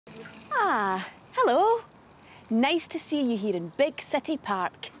Ah, hello. Nice to see you here in Big City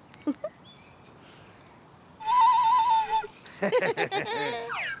Park.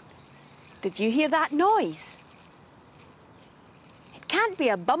 Did you hear that noise? It can't be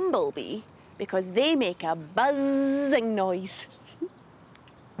a bumblebee because they make a buzzing noise.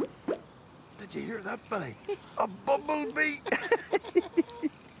 Did you hear that, Billy? A bumblebee!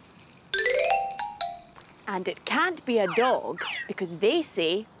 And it can't be a dog because they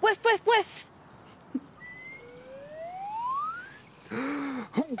say whiff, whiff, whiff. Oh,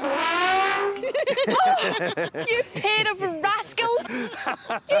 you pair of rascals!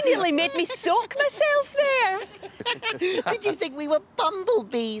 You nearly made me soak myself there. Did you think we were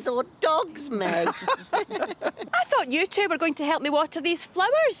bumblebees or dogs, Meg? I thought you two were going to help me water these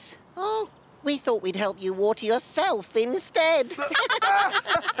flowers. Oh, we thought we'd help you water yourself instead.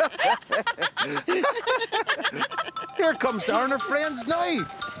 Here comes our and her friends now.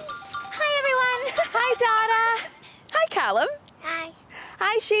 Hi, everyone. Hi, Dara. Hi, Callum. Hi.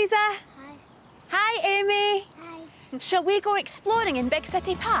 Hi, Shiza. Hi. Hi, Amy. Hi. Shall we go exploring in Big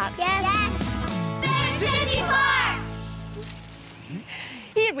City Park? Yes. Big City Park!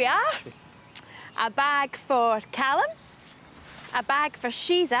 Here we are. A bag for Callum, a bag for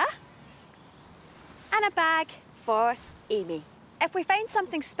Shiza, and a bag for Amy. If we find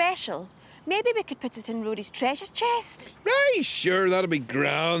something special, maybe we could put it in Rory's treasure chest. Aye, sure, that'll be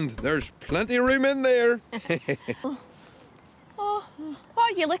grand. There's plenty of room in there. Oh,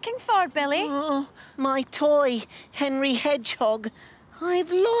 what are you looking for, Billy? Oh, my toy, Henry Hedgehog.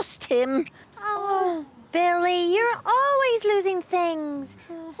 I've lost him. Oh, Billy, you're always losing things.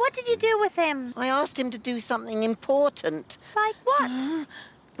 What did you do with him? I asked him to do something important. Like what?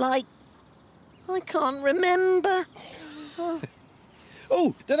 Like, I can't remember.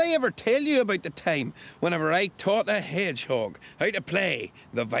 Oh, did I ever tell you about the time whenever I taught a hedgehog how to play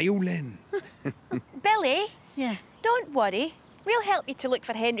the violin? Billy, Yeah. don't worry. We'll help you to look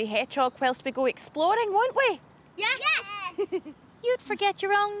for Henry Hedgehog whilst we go exploring, won't we? Yes. You'd forget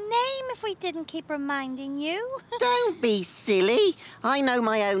your own name if we didn't keep reminding you. Don't be silly. I know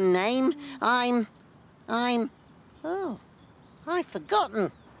my own name. Oh, I've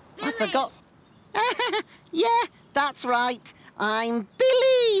forgotten. I forgot. Yeah, that's right. I'm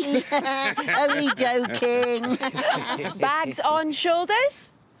Billy. Only joking. Bags on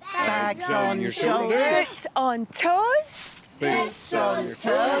shoulders, Bags on your shoulders. boots on toes. Boots on your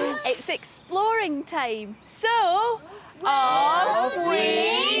toes. It's exploring time. So, off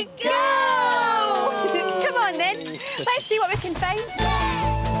we go! Come on then, let's see what we can find.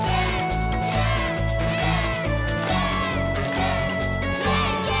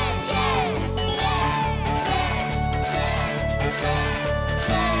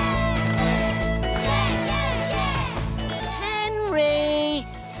 Henry,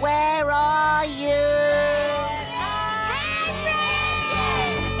 where are you?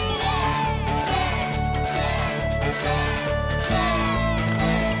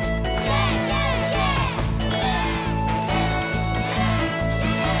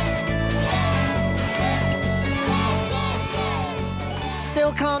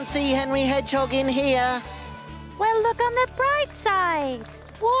 Still can't see Henry Hedgehog in here. Well, look on the bright side.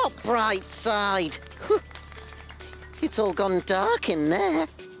 What bright side? It's all gone dark in there.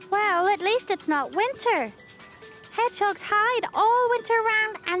 Well, at least it's not winter. Hedgehogs hide all winter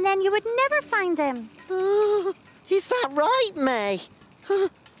round, and then you would never find him. Is that right, May?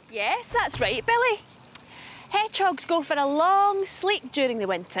 Yes, that's right, Billy. Hedgehogs go for a long sleep during the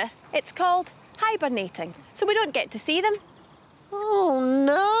winter. It's called hibernating, so we don't get to see them. Oh,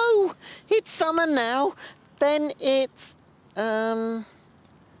 no. It's summer now. Then it's, Autumn?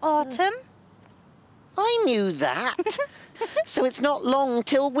 I knew that. So it's not long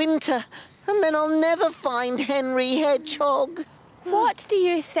till winter. And then I'll never find Henry Hedgehog. What do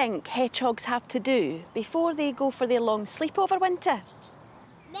you think hedgehogs have to do before they go for their long sleep over winter?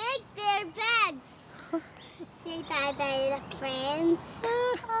 Make their beds. Say bye-bye to friends.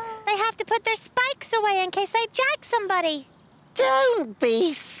 They have to put their spikes away in case they jag somebody. Don't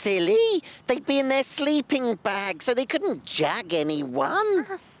be silly. They'd be in their sleeping bag, so they couldn't jag anyone.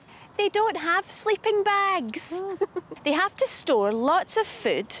 They don't have sleeping bags. They have to store lots of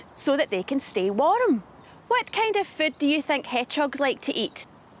food so that they can stay warm. What kind of food do you think hedgehogs like to eat?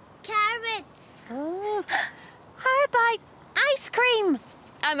 Carrots. How about ice cream?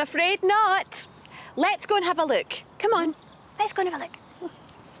 I'm afraid not. Let's go and have a look. Come on, let's go and have a look.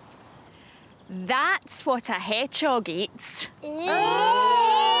 That's what a hedgehog eats. Well,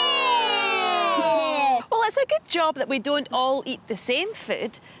 it's a good job that we don't all eat the same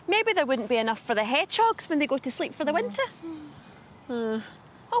food. Maybe there wouldn't be enough for the hedgehogs when they go to sleep for the winter.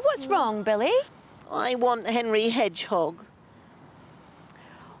 Oh, what's wrong, Billy? I want Henry Hedgehog.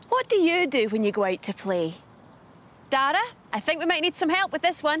 What do you do when you go out to play? Dara, I think we might need some help with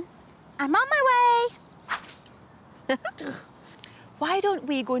this one. I'm on my way. Why don't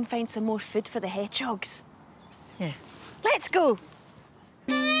we go and find some more food for the hedgehogs? Yeah. Let's go.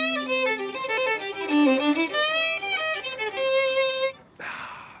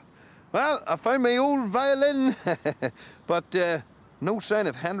 Well, I found my old violin, but no sign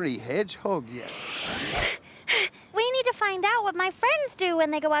of Henry Hedgehog yet. We need to find out what my friends do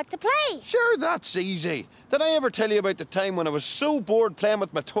when they go out to play. Sure, that's easy. Did I ever tell you about the time when I was so bored playing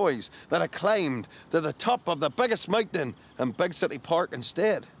with my toys that I climbed to the top of the biggest mountain in Big City Park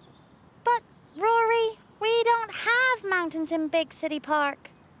instead? But, Rory, we don't have mountains in Big City Park.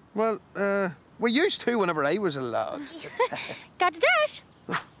 Well, we used to whenever I was allowed. Got to dash.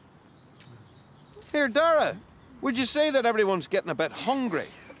 Here, Dara, would you say that everyone's getting a bit hungry?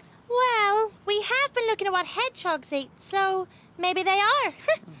 Well, we have been looking at what hedgehogs eat, so maybe they are.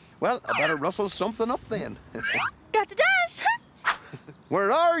 Well, I better rustle something up then. Got to dash.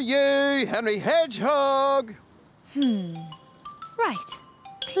 Where are you, Henry Hedgehog? Right.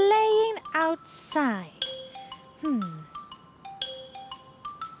 Playing outside.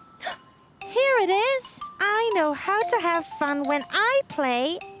 Here it is. I know how to have fun when I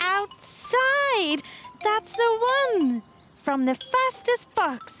play outside. That's the one. From the fastest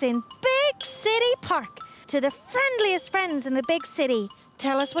fox in Big City Park to the friendliest friends in the big city.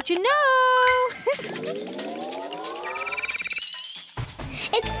 Tell us what you know.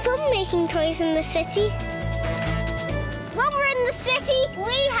 It's fun making toys in the city. When we're in the city,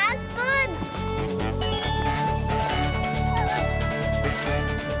 we have fun.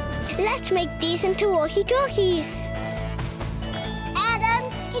 Let's make these into walkie-talkies.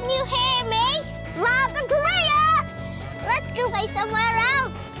 Adam, can you hear me? Loud and clear! Let's go play somewhere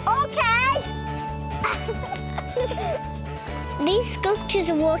else. Okay. These sculptures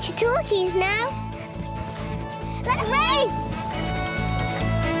are walkie-talkies now. Let's race!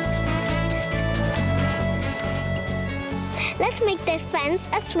 Let's make this fence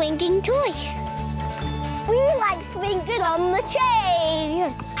a swinging toy. We like swinging on the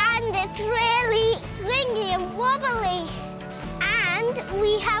chain. And it's really swingy and wobbly. And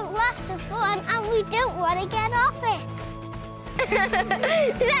we have lots of fun and we don't want to get off it.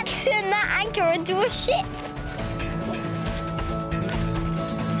 Let's turn that anchor into a ship.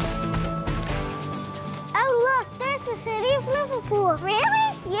 Oh, look, there's the city of Liverpool.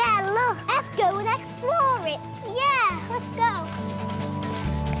 Really? Yeah, look. Let's go and explore it. Yeah, let's go.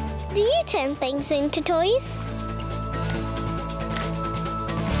 Do you turn things into toys?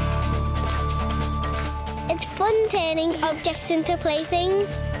 It's fun turning objects into playthings.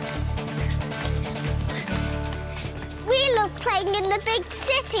 We love playing in the big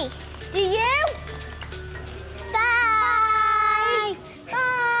city. Do you? Bye!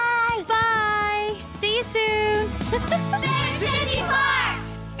 Bye! Bye. See you soon. Big City Park!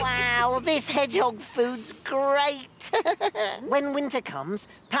 Wow, this hedgehog food's great. When winter comes,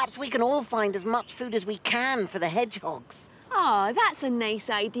 perhaps we can all find as much food as we can for the hedgehogs. Oh, that's a nice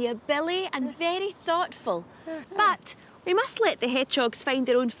idea, Billy, and very thoughtful. But we must let the hedgehogs find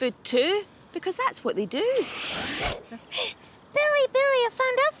their own food too, because that's what they do. Billy, I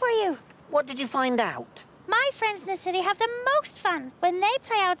found out for you. What did you find out? My friends in the city have the most fun. When they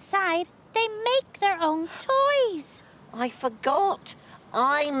play outside, they make their own toys. I forgot.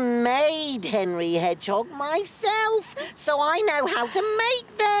 I made Henry Hedgehog myself, so I know how to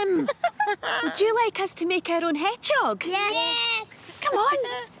make them. Would you like us to make our own hedgehog? Yes! Come on.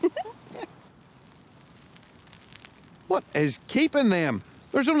 What is keeping them?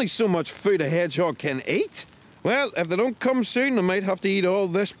 There's only so much food a hedgehog can eat. Well, if they don't come soon, I might have to eat all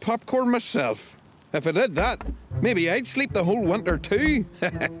this popcorn myself. If I did that, maybe I'd sleep the whole winter too.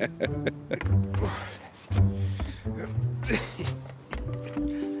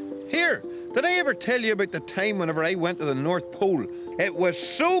 Here, did I ever tell you about the time whenever I went to the North Pole? It was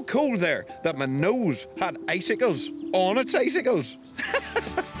so cold there that my nose had icicles on its icicles.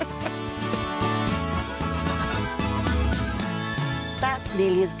 That's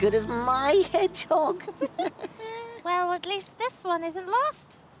nearly as good as my hedgehog. Well, at least this one isn't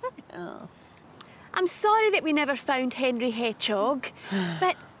lost. Oh. I'm sorry that we never found Henry Hedgehog,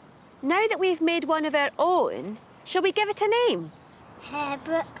 but now that we've made one of our own, shall we give it a name?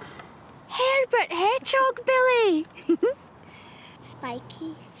 Herbert. Herbert Hedgehog, Billy.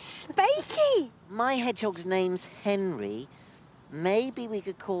 Spiky. Spiky. My hedgehog's name's Henry. Maybe we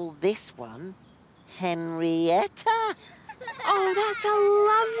could call this one Henrietta. Oh, that's a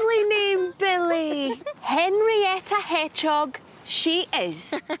lovely name, Billy. Henrietta Hedgehog. she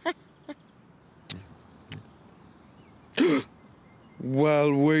is.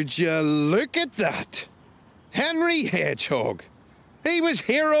 Well, would you look at that? Henry Hedgehog. He was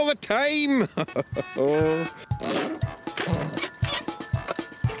here all the time.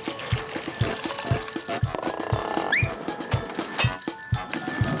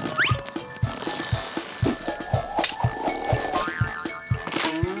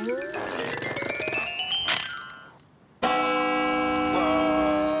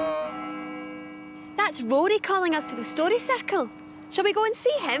 That's Rory calling us to the story circle. Shall we go and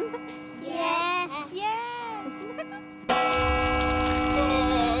see him? Yeah.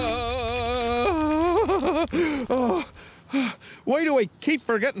 Why do I keep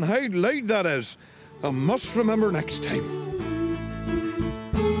forgetting how loud that is? I must remember next time.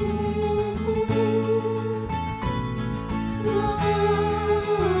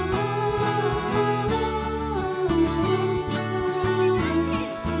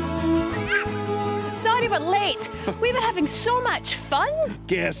 Sorry we're late. We were having so much fun.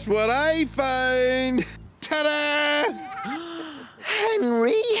 Guess what I found? Ta-da!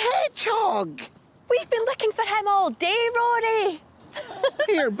 Henry Hedgehog! We've been looking for him all day, Rory.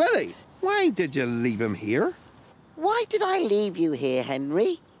 Here, Billy, why did you leave him here? Why did I leave you here,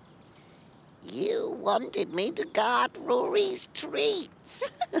 Henry? You wanted me to guard Rory's treats.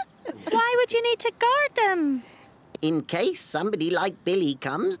 Why would you need to guard them? In case somebody like Billy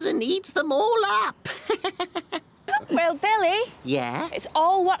comes and eats them all up. Well, Billy, Yeah? it's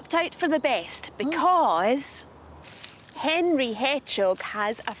all worked out for the best because Henry Hedgehog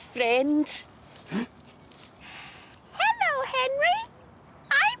has a friend. Hello, Henry.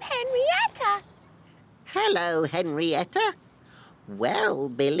 I'm Henrietta. Hello, Henrietta. Well,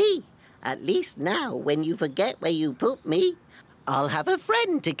 Billy, at least now when you forget where you put me, I'll have a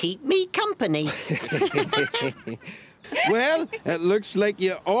friend to keep me company. Well, it looks like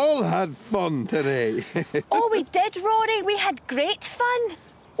you all had fun today. Oh, we did, Rory. We had great fun.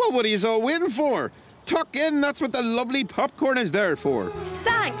 Well, what are you all waiting for? Tuck in, that's what the lovely popcorn is there for.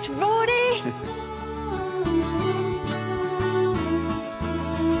 Thanks, Rory.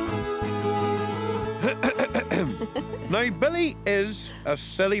 Now, Billy is a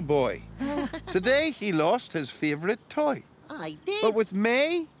silly boy. Today, he lost his favourite toy. I did. But with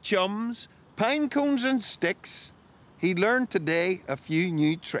May, chums, pine cones and sticks, he learned today a few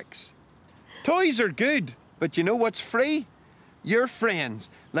new tricks. Toys are good, but you know what's free? Your friends,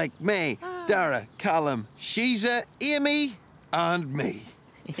 like May, Dara, Callum, Sheeza, Amy, and me.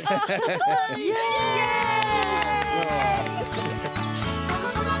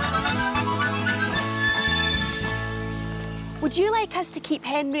 Would you like us to keep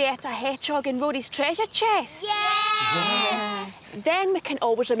Henrietta Hedgehog in Rory's treasure chest? Yes. Then we can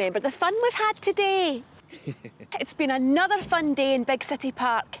always remember the fun we've had today. It's been another fun day in Big City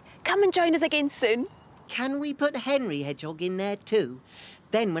Park. Come and join us again soon. Can we put Henry Hedgehog in there too?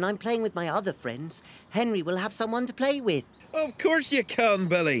 Then when I'm playing with my other friends, Henry will have someone to play with. Of course you can,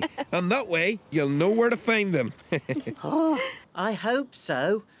 Billy. And that way, you'll know where to find them. Oh, I hope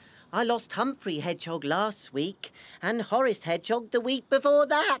so. I lost Humphrey Hedgehog last week and Horace Hedgehog the week before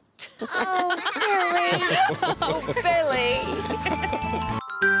that. Oh, Billy. Oh, Billy.